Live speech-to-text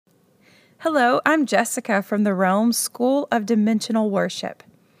Hello, I'm Jessica from the Realm School of Dimensional Worship.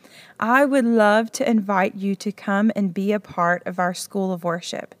 I would love to invite you to come and be a part of our School of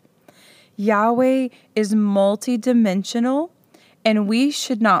Worship. Yahweh is multidimensional, and we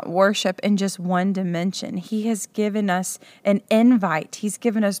should not worship in just one dimension. He has given us an invite. He's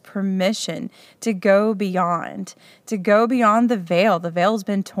given us permission to go beyond the veil. The veil's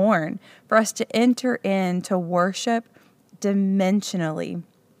been torn for us to enter in to worship dimensionally.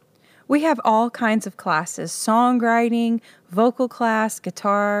 We have all kinds of classes: songwriting, vocal class,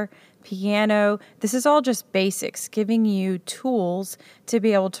 guitar, piano. This is all just basics, giving you tools to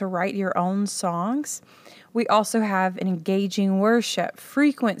be able to write your own songs. We also have an engaging worship,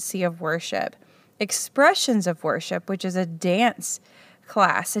 frequency of worship, expressions of worship, which is a dance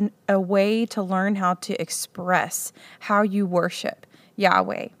class and a way to learn how to express how you worship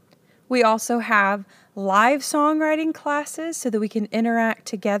Yahweh. We also have live songwriting classes so that we can interact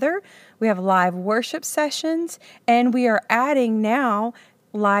together. We have live worship sessions, and we are adding now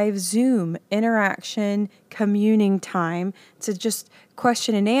live Zoom interaction, communing time to just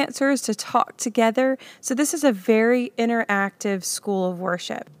question and answers, to talk together. So this is a very interactive school of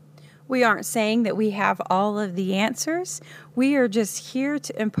worship. We aren't saying that we have all of the answers. We are just here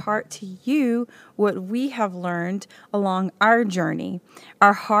to impart to you what we have learned along our journey.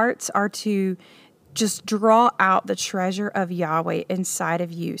 Our hearts are to just draw out the treasure of Yahweh inside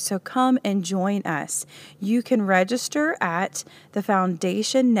of you. So come and join us. You can register at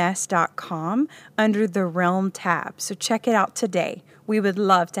thefoundationnest.com under the Realm tab. So check it out today. We would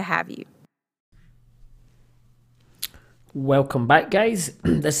love to have you. Welcome back, guys.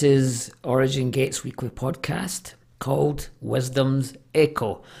 This is Origin Gates weekly podcast called Wisdom's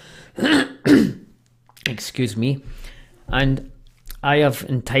Echo. Excuse me. And I have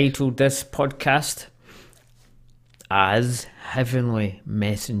entitled this podcast as Heavenly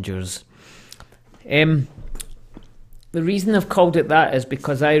Messengers. The reason I've called it that is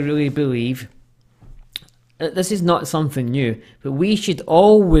because I really believe that this is not something new, but we should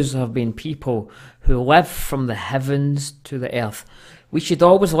always have been people who live from the heavens to the earth. We should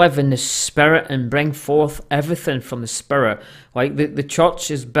always live in the Spirit and bring forth everything from the Spirit. Like the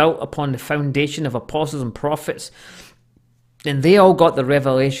church is built upon the foundation of apostles and prophets, and they all got the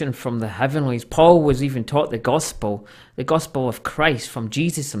revelation from the heavenlies. Paul was even taught the gospel of Christ from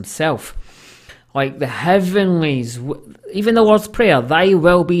Jesus himself. Like the heavenlies, even the Lord's Prayer, thy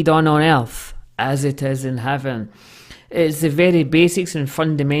will be done on earth as it is in heaven. It's the very basics and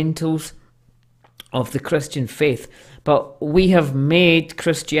fundamentals of the Christian faith. But we have made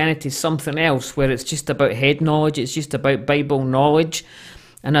Christianity something else, where it's just about head knowledge, it's just about Bible knowledge.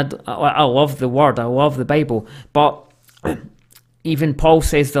 And I love the word, I love the Bible. But even Paul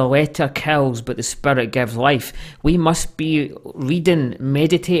says the letter kills, but the Spirit gives life. We must be reading,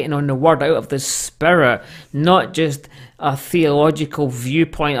 meditating on the word out of the Spirit, not just a theological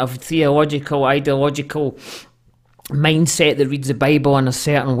viewpoint, of theological, ideological mindset that reads the Bible in a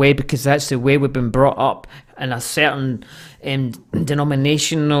certain way because that's the way we've been brought up, in a certain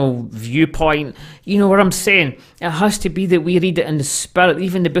denominational viewpoint. You know what I'm saying? It has to be that we read it in the Spirit.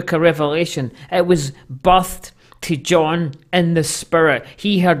 Even the book of Revelation, it was birthed to John in the Spirit.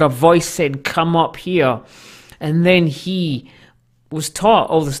 He heard a voice said, come up here. And then he was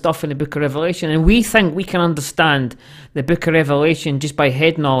taught all the stuff in the book of Revelation. And we think we can understand the book of Revelation just by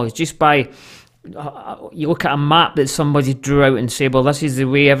head knowledge, just by you look at a map that somebody drew out and say, well, this is the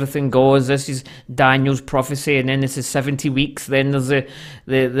way everything goes, this is Daniel's prophecy, and then this is 70 weeks, then there's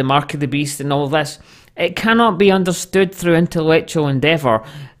the mark of the beast and all this. It cannot be understood through intellectual endeavour.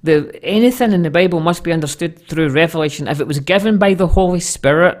 Anything in the Bible must be understood through revelation. If it was given by the Holy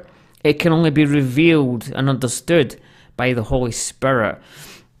Spirit, it can only be revealed and understood by the Holy Spirit.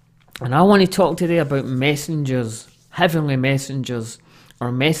 And I want to talk today about messengers, heavenly messengers,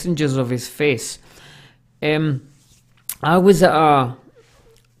 or messengers of his face. I was at a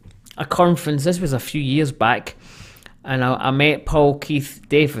conference, this was a few years back, and I met Paul Keith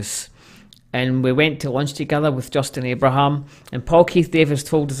Davis, and we went to lunch together with Justin Abraham, and Paul Keith Davis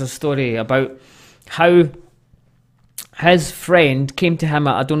told us a story about how his friend came to him,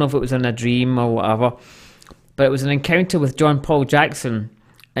 I don't know if it was in a dream or whatever, but it was an encounter with John Paul Jackson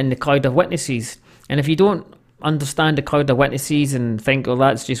in the Cloud of Witnesses. And if you don't understand the Cloud of Witnesses and think, oh,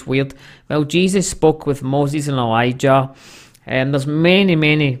 that's just weird, well, Jesus spoke with Moses and Elijah, and there's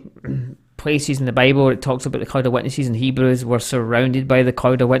many places in the Bible where it talks about the Cloud of Witnesses, and Hebrews were surrounded by the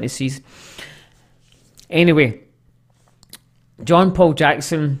Cloud of Witnesses. Anyway, John Paul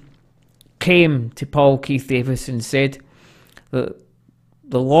Jackson came to Paul Keith Davis and said that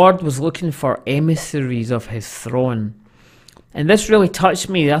the Lord was looking for emissaries of his throne. And this really touched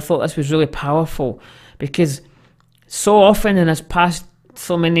me. I thought this was really powerful, because so often in this past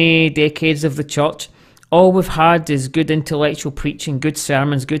so many decades of the church, all we've had is good intellectual preaching, good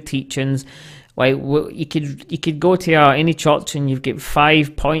sermons, good teachings. Like, you could go to any church and you've got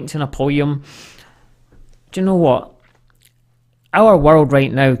 5 points in a poem. Do you know what? Our world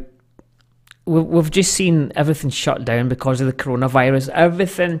right now, we've just seen everything shut down because of the coronavirus.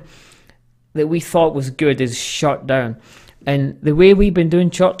 Everything that we thought was good is shut down. And the way we've been doing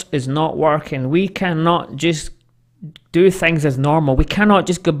church is not working. We cannot just do things as normal. We cannot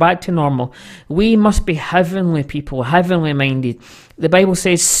just go back to normal. We must be heavenly people, heavenly minded. The Bible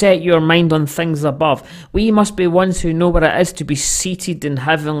says, set your mind on things above. We must be ones who know what it is to be seated in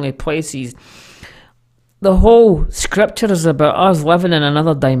heavenly places. The whole scripture is about us living in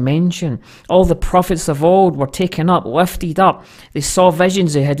another dimension. All the prophets of old were taken up, lifted up. They saw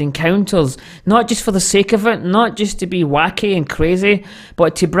visions, they had encounters, not just for the sake of it, not just to be wacky and crazy,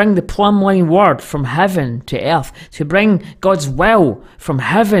 but to bring the plumb line word from heaven to earth, to bring God's will from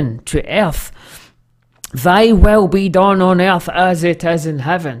heaven to earth. Thy will be done on earth as it is in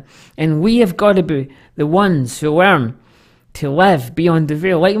heaven. And we have got to be the ones who learn to live beyond the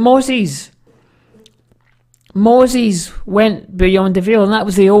veil, like Moses. Moses went beyond the veil, and that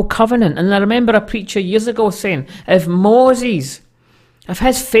was the old covenant. And I remember a preacher years ago saying, if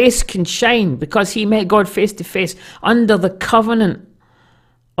his face can shine because he met God face to face under the covenant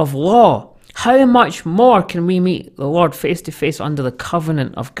of law, how much more can we meet the Lord face to face under the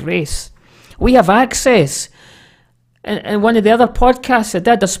covenant of grace? We have access. In one of the other podcasts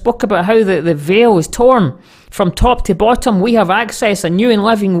I spoke about how the veil is torn from top to bottom. We have access, a new and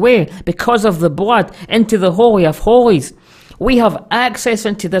living way, because of the blood, into the Holy of Holies. We have access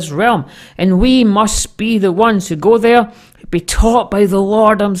into this realm, and we must be the ones who go there, be taught by the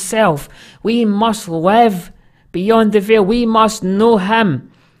Lord himself. We must live beyond the veil. We must know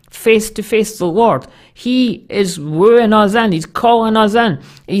him face to face, the Lord. He is wooing us in. He's calling us in.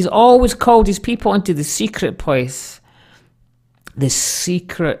 He's always called his people into the secret place. The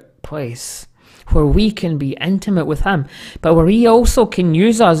secret place where we can be intimate with him, but where he also can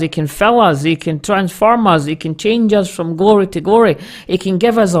use us. He can fill us, he can transform us, he can change us from glory to glory. He can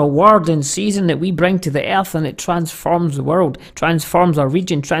give us a word in season that we bring to the earth, and it transforms the world, transforms our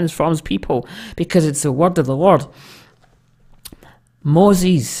region, transforms people, because it's the word of the Lord.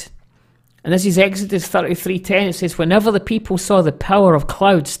 Moses, and this is Exodus 33:10, it says, whenever the people saw the pillar of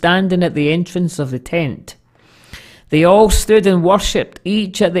cloud standing at the entrance of the tent, they all stood and worshipped,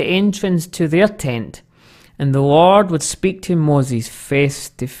 each at the entrance to their tent. And the Lord would speak to Moses face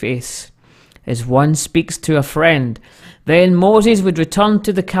to face, as one speaks to a friend. Then Moses would return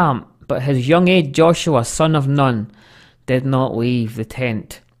to the camp, but his young aide Joshua, son of Nun, did not leave the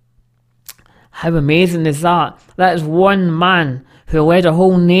tent. How amazing is that? That is one man who led a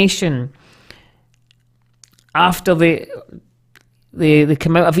whole nation after they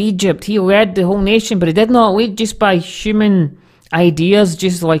came out of Egypt. He led the whole nation, but he did not lead just by human ideas,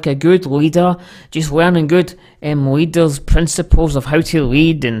 just like a good leader, just learning good leaders' principles of how to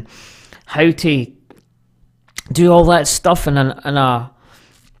lead and how to do all that stuff in a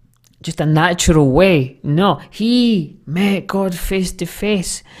just a natural way. No, he met God face to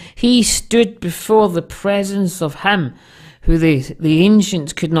face. He stood before the presence of him, who the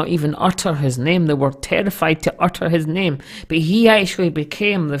ancients could not even utter his name. They were terrified to utter his name. But he actually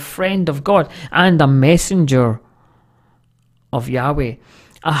became the friend of God and a messenger of Yahweh,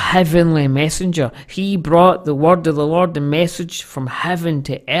 a heavenly messenger. He brought the word of the Lord, the message from heaven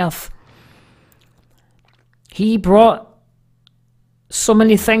to earth. He brought so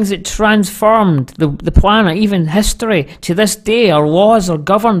many things that transformed the planet, even history. To this day, our laws are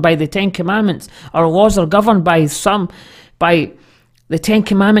governed by the Ten Commandments. Our laws are governed by the Ten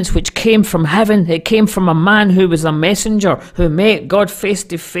Commandments, which came from heaven. It came from a man who was a messenger, who met God face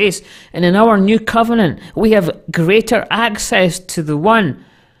to face. And in our new covenant, we have greater access to the one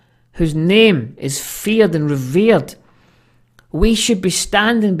whose name is feared and revered. We should be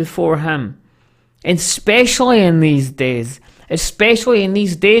standing before him, and especially in these days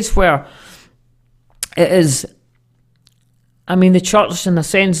where it is, the church in a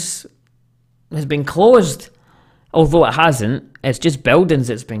sense has been closed. Although it hasn't, it's just buildings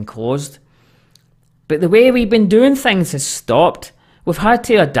that's been closed. But the way we've been doing things has stopped. We've had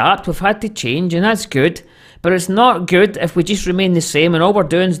to adapt, we've had to change, and that's good. But it's not good if we just remain the same and all we're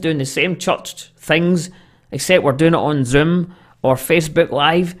doing is doing the same church things, except we're doing it on Zoom or Facebook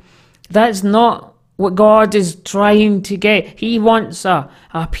Live. That's not what God is trying to get. He wants a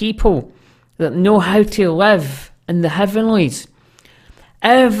people that know how to live in the heavenlies.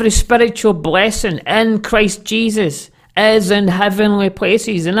 Every spiritual blessing in Christ Jesus is in heavenly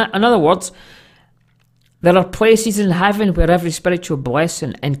places. In other words, there are places in heaven where every spiritual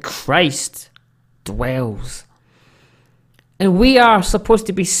blessing in Christ dwells. And we are supposed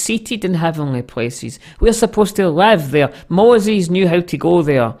to be seated in heavenly places. We are supposed to live there. Moses knew how to go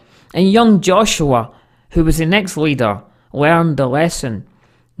there. And young Joshua, who was the next leader, learned the lesson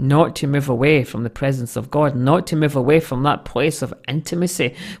not to move away from the presence of God, not to move away from that place of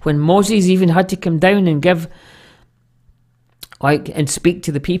intimacy. When Moses even had to come down and and speak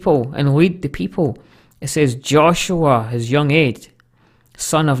to the people and lead the people, it says Joshua, his young age,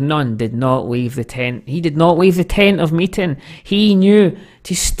 son of Nun, did not leave the tent. He did not leave the tent of meeting. He knew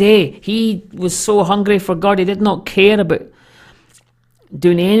to stay. He was so hungry for God, he did not care about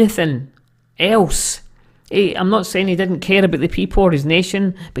doing anything else. I'm not saying he didn't care about the people or his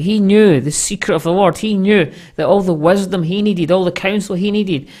nation, but he knew the secret of the Lord. He knew that all the wisdom he needed, all the counsel he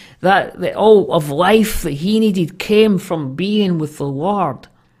needed, that all of life that he needed came from being with the Lord.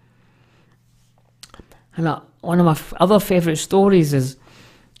 And one of my other favourite stories is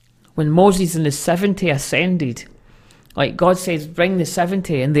when Moses and the 70 ascended. Like God says, bring the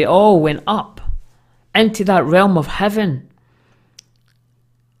 70, and they all went up into that realm of heaven.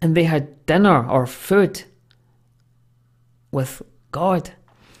 And they had dinner or food with God.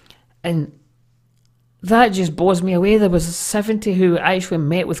 And that just blows me away. There was 70 who actually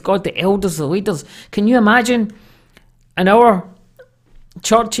met with God, the elders, the leaders. Can you imagine in our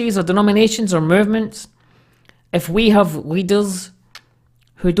churches or denominations or movements, if we have leaders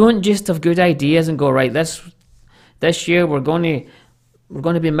who don't just have good ideas and go, right, this year we're going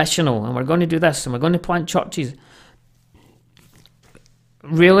to be missional and we're going to do this and we're going to plant churches.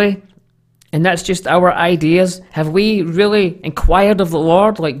 Really? And that's just our ideas? Have we really inquired of the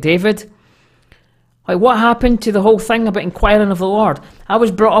Lord like David? Like, what happened to the whole thing about inquiring of the Lord? I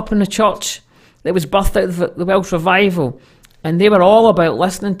was brought up in a church that was birthed out of the Welsh revival, and they were all about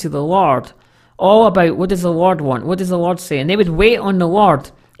listening to the Lord, all about what does the Lord want, what does the Lord say, and they would wait on the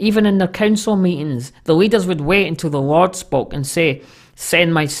Lord. Even in their council meetings, the leaders would wait until the Lord spoke and say,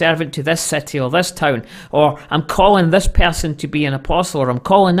 send my servant to this city or this town, or I'm calling this person to be an apostle, or I'm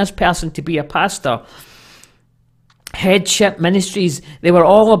calling this person to be a pastor. Headship ministries, they were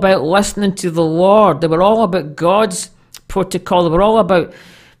all about listening to the Lord. They were all about God's protocol. They were all about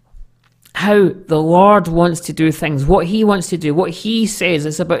how the Lord wants to do things, what he wants to do, what he says.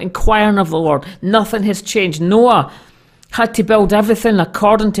 It's about inquiring of the Lord. Nothing has changed. Noah had to build everything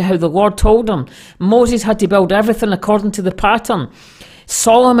according to how the Lord told him. Moses had to build everything according to the pattern.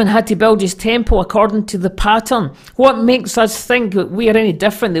 Solomon had to build his temple according to the pattern. What makes us think that we are any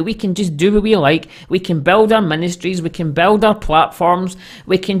different, that we can just do what we like? We can build our ministries, we can build our platforms,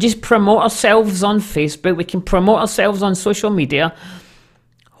 we can just promote ourselves on Facebook, we can promote ourselves on social media.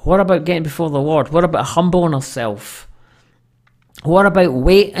 What about getting before the Lord? What about humbling ourselves? What about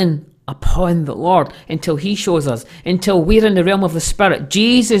waiting upon the Lord until he shows us, until we're in the realm of the Spirit?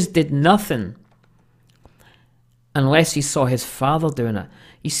 Jesus did nothing unless he saw his Father doing it.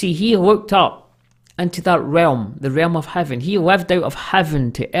 You see, he looked up into that realm, the realm of heaven. He lived out of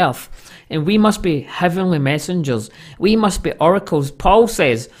heaven to earth. And we must be heavenly messengers. We must be oracles. Paul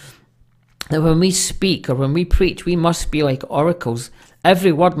says that when we speak or when we preach, we must be like oracles.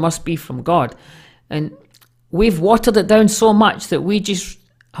 Every word must be from God. And we've watered it down so much that we just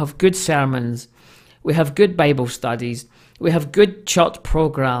have good sermons. We have good Bible studies. We have good church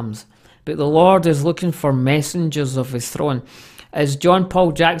programs. But the Lord is looking for messengers of his throne. As John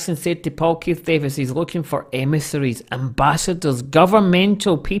Paul Jackson said to Paul Keith Davis, he's looking for emissaries, ambassadors,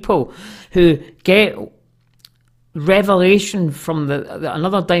 governmental people who get revelation from the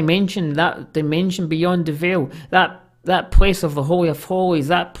another dimension, that dimension beyond the veil, that place of the Holy of Holies,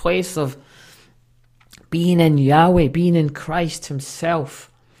 that place of being in Yahweh, being in Christ himself,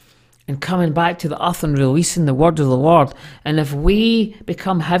 and coming back to the earth and releasing the word of the Lord. And if we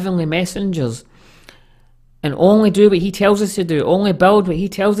become heavenly messengers and only do what he tells us to do, only build what he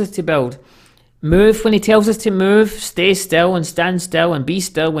tells us to build, move when he tells us to move, stay still and stand still and be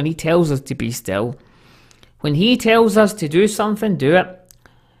still when he tells us to be still. When he tells us to do something, do it.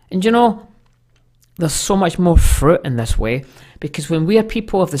 And you know, there's so much more fruit in this way, because when we are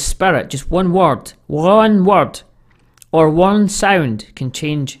people of the Spirit, just one word or one sound can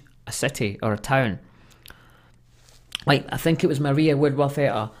change a city or a town. Like, I think it was Maria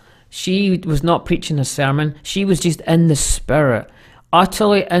Woodworth-Etter. She was not preaching a sermon. She was just in the Spirit,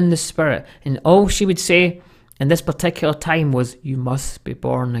 utterly in the Spirit. And all she would say in this particular time was, you must be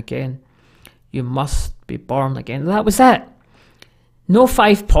born again. You must be born again. That was it. No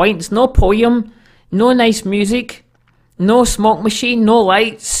 5 points, no poem, no nice music, no smoke machine, no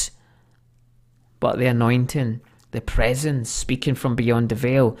lights, but the anointing. the presence, speaking from beyond the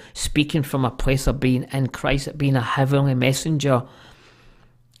veil, speaking from a place of being in Christ, being a heavenly messenger.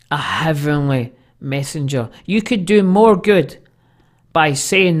 A heavenly messenger. You could do more good by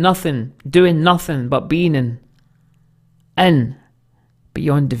saying nothing, doing nothing, but being in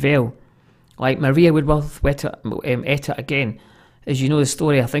beyond the veil. Like Maria Woodworth Etta again. As you know the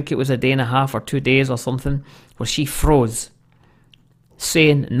story, I think it was a day and a half or 2 days or something, where she froze,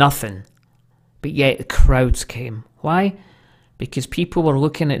 saying nothing. But yet the crowds came. Why? Because people were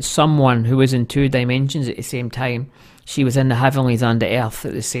looking at someone who was in 2 dimensions at the same time. She was in the heavenlies and the earth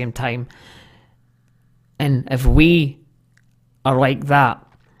at the same time. And if we are like that,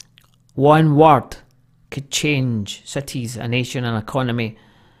 one word could change cities, a nation, an economy.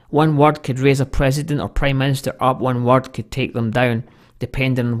 One word could raise a president or prime minister up. One word could take them down,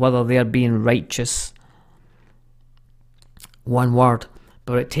 depending on whether they're being righteous. One word.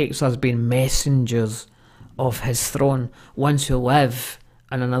 But it takes us being messengers of his throne, ones who live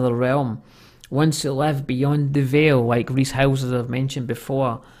in another realm, ones who live beyond the veil, like Rees Houses I've mentioned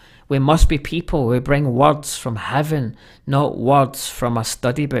before. We must be people who bring words from heaven, not words from a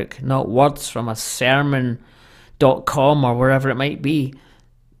study book, not words from a sermon.com or wherever it might be.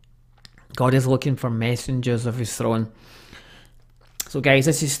 God is looking for messengers of his throne. So guys,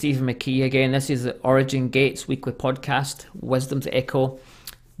 this is Stephen McKee again. This is the Origin Gates weekly podcast, Wisdom's Echo.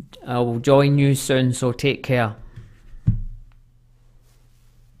 I will join you soon, so take care.